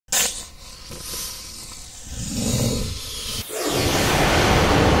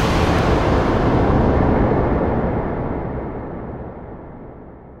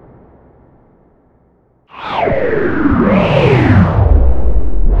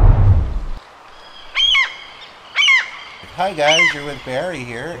Hi guys, you're with Barry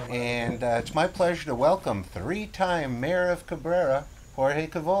here, and it's my pleasure to welcome three-time Mayor of Cabrera, Jorge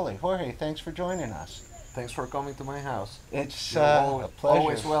Cavoli. Jorge, thanks for joining us. Thanks for coming to my house. It's You're a pleasure.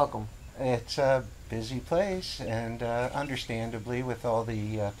 always welcome. It's a busy place, and understandably, with all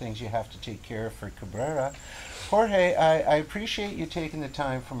the things you have to take care of for Cabrera. Jorge, I appreciate you taking the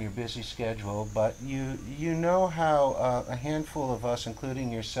time from your busy schedule, but you know how a handful of us,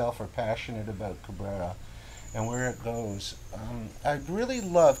 including yourself, are passionate about Cabrera and where it goes. I'd really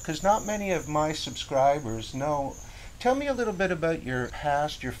love, because not many of my subscribers know. Tell me a little bit about your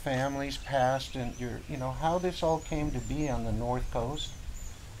past, your family's past, and how this all came to be on the North Coast.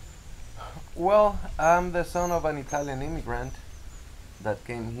 Well, I'm the son of an Italian immigrant that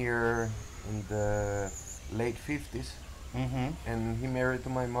came here in the late 50s, Mm-hmm. and he married to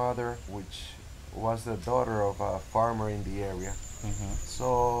my mother, which was the daughter of a farmer in the area. Mm-hmm.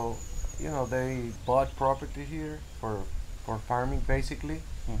 So, they bought property here for farming basically,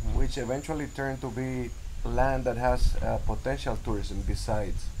 Mm-hmm. which eventually turned to be land that has potential tourism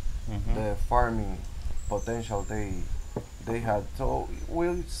besides Mm-hmm. the farming potential they had. So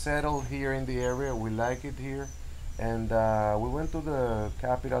we settled here in the area. We like it here, and we went to the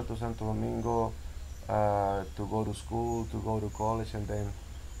capital, to Santo Domingo, to go to school, to go to college, and then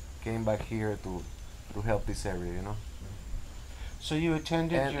came back here to help this area. So you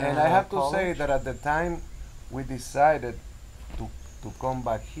attended And your I have to say college? that at the time we decided to to come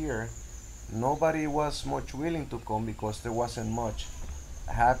back here, nobody was much willing to come because there wasn't much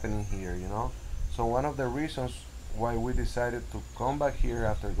happening here. So one of the reasons why we decided to come back here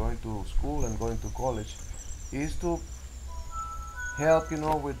after going to school and going to college is to help,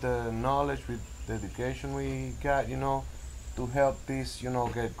 with the knowledge, with the education we got, to help this,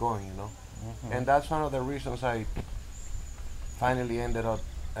 get going. Mm-hmm. And that's one of the reasons I finally ended up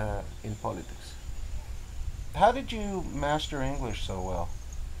in politics. How did you master English so well?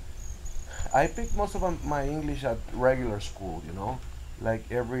 I picked most of my English at regular school, like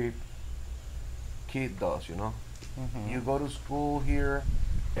every kid does. Mm-hmm. You go to school here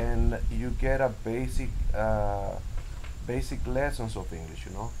and you get a basic lessons of English.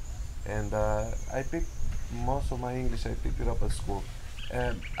 And I picked most of my English. I picked it up at school.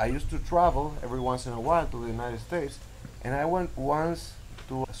 And I used to travel every once in a while to the United States, and I went once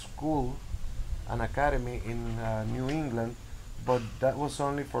to a school, an academy in New England, but that was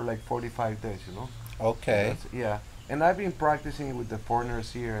only for like 45 days. Okay. Yeah. And I've been practicing with the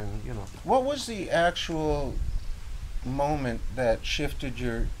foreigners here, and. What was the actual moment that shifted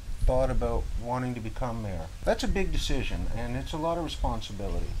your thought about wanting to become mayor? That's a big decision, and it's a lot of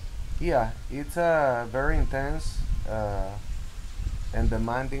responsibility. Yeah, it's a very intense and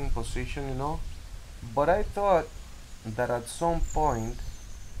demanding position. But I thought that at some point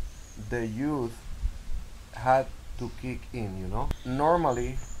the youth had to kick in.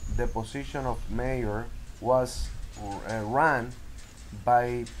 Normally, the position of mayor was ran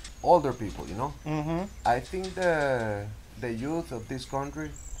by older people. Mm-hmm. I think the youth of this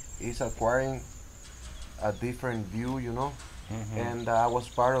country is acquiring a different view. Mm-hmm. And I was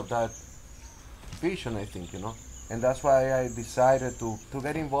part of that vision, I think. And that's why I decided to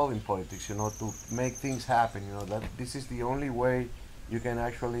get involved in politics, to make things happen. That this is the only way you can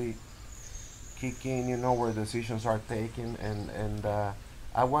actually kick in, where decisions are taken. And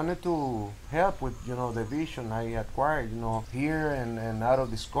I wanted to help with, the vision I acquired, here and out of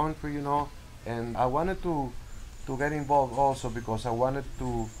this country. And I wanted to get involved also because I wanted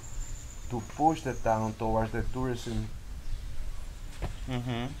to push the town towards the tourism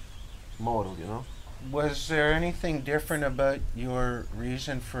Mm-hmm. model. Was there anything different about your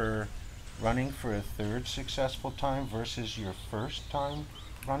reason for running for a third successful time versus your first time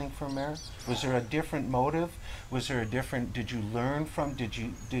running for mayor? Was there a different motive? Was there a different? Did you learn from? Did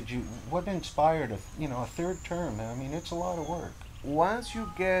you? What inspired a third term? I mean, it's a lot of work. Once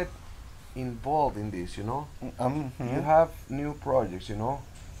you get involved in this, you Mm-hmm. have new projects.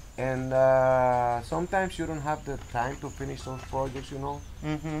 And sometimes you don't have the time to finish those projects.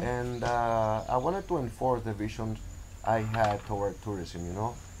 Mm-hmm. And I wanted to enforce the vision I had toward tourism.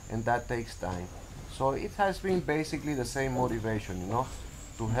 And that takes time. So it has been basically the same motivation,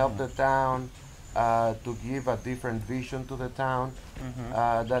 to help Mm-hmm. the town, to give a different vision to the town,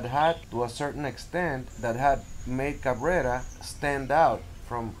 Mm-hmm. that had, to a certain extent, that had made Cabrera stand out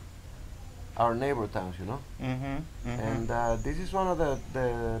from our neighbor towns. Mm-hmm. Mm-hmm. And this is one of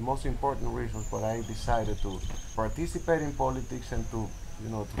the most important reasons why I decided to participate in politics and to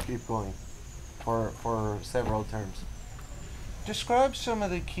keep going for several terms. Describe some of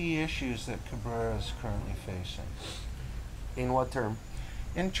the key issues that Cabrera is currently facing In what term?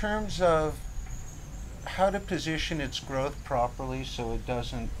 in terms of how to position its growth properly so it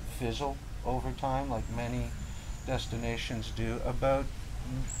doesn't fizzle over time like many destinations do, about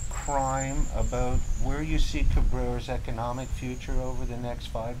crime, about where you see Cabrera's economic future over the next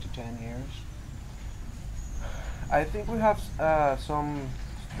 5 to 10 years? I think we have some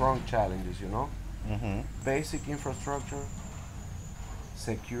strong challenges, you know. Mm-hmm. Basic infrastructure,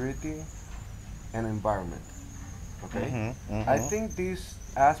 security, and environment. Okay? Mm-hmm. I Mm-hmm. think these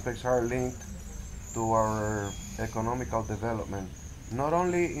aspects are linked to our economical development, not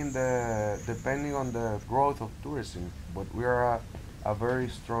only in the depending on the growth of tourism, but we are a very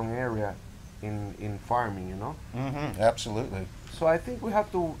strong area in farming, you know. Mm-hmm. Absolutely. So I think we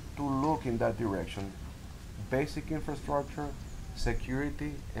have to look in that direction. Basic infrastructure,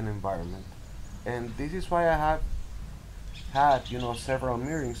 security, and environment. And this is why I have had, you know, several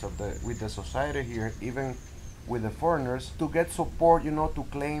meetings of the with the society here, even with the foreigners, to get support, you know, to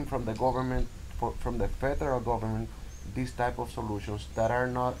claim from the government, from the federal government, these type of solutions that are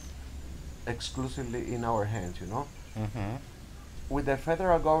not exclusively in our hands, you know. Mm-hmm. With the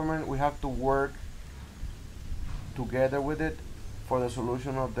federal government, we have to work together with it for the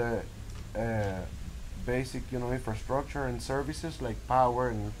solution of the uh, basic, you know, infrastructure and services like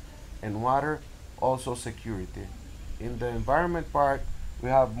power and water, also security. In the environment part, we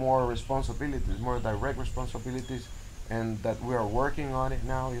have more responsibilities, more direct responsibilities, and that we are working on it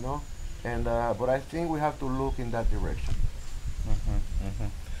now, you know. And but I think we have to look in that direction. Mm-hmm.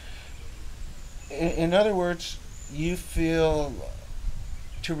 Mm-hmm. In other words, you feel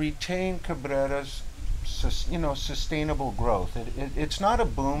to retain Cabrera's sustainable growth. It's not a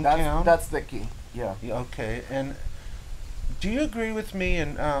boom town. That's the key. Yeah. Yeah, okay, and do you agree with me?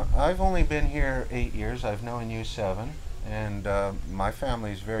 And I've only been here 8 years. I've known you 7, and my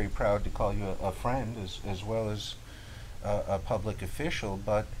family is very proud to call you a friend as well as a public official.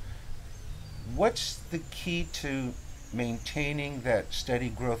 But what's the key to maintaining that steady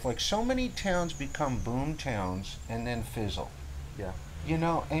growth? Like so many towns become boom towns and then fizzle. Yeah. You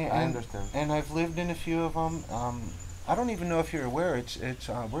know, I understand. and I've lived in a few of them. I don't even know if you're aware. It's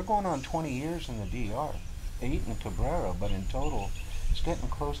we're going on 20 years in the DR, 8 in Cabrera, but in total, it's getting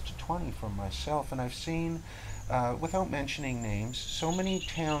close to 20 for myself. And I've seen, without mentioning names, so many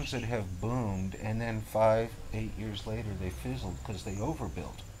towns that have boomed, and then 5, 8 years later they fizzled because they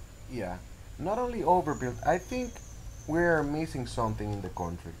overbuilt. Yeah. Not only overbuilt, I think we're missing something in the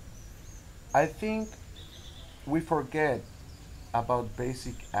country. I think we forget about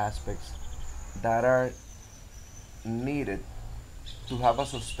basic aspects that are needed to have a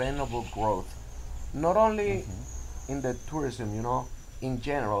sustainable growth. Not only Mm-hmm. in the tourism, you know, in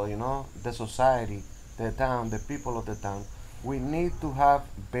general, you know, the society, the town, the people of the town. We need to have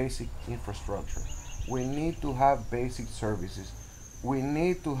basic infrastructure. We need to have basic services. We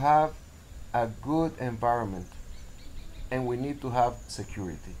need to have a good environment, and we need to have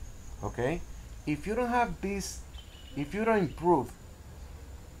security. Okay? If you don't have this, if you don't improve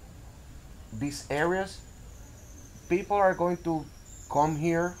these areas, people are going to come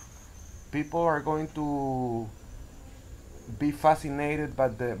here. People are going to be fascinated by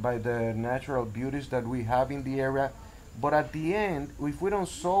the natural beauties that we have in the area. But at the end, if we don't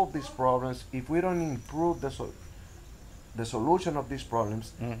solve these problems, if we don't improve the solution of these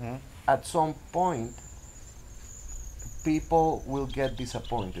problems, Mm-hmm. at some point, people will get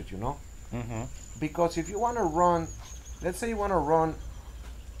disappointed, you know? Mm-hmm. Because if you want to run, let's say you want to run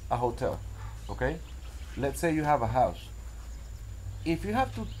a hotel, okay? Let's say you have a house. If you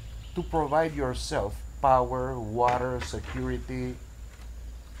have to provide yourself power, water, security,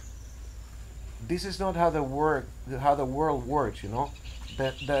 this is not how the world works, you know?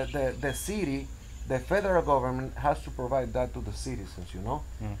 The city, the federal government has to provide that to the citizens, you know?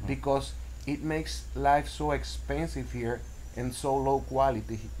 Mm-hmm. Because it makes life so expensive here and so low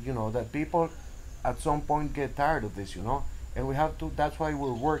quality, you know, that people at some point get tired of this, you know? And we have to, that's why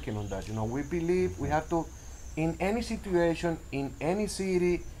we're working on that, you know? We believe we have to, in any situation, in any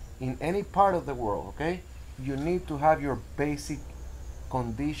city, in any part of the world, okay? You need to have your basic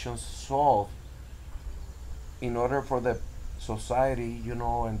conditions solved in order for the society, you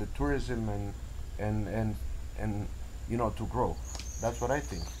know, and the tourism and you know, to grow. That's what I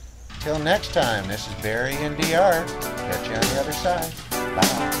think. Till next time, this is Barry in DR. Catch you on the other side.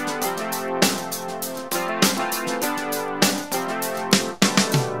 Bye.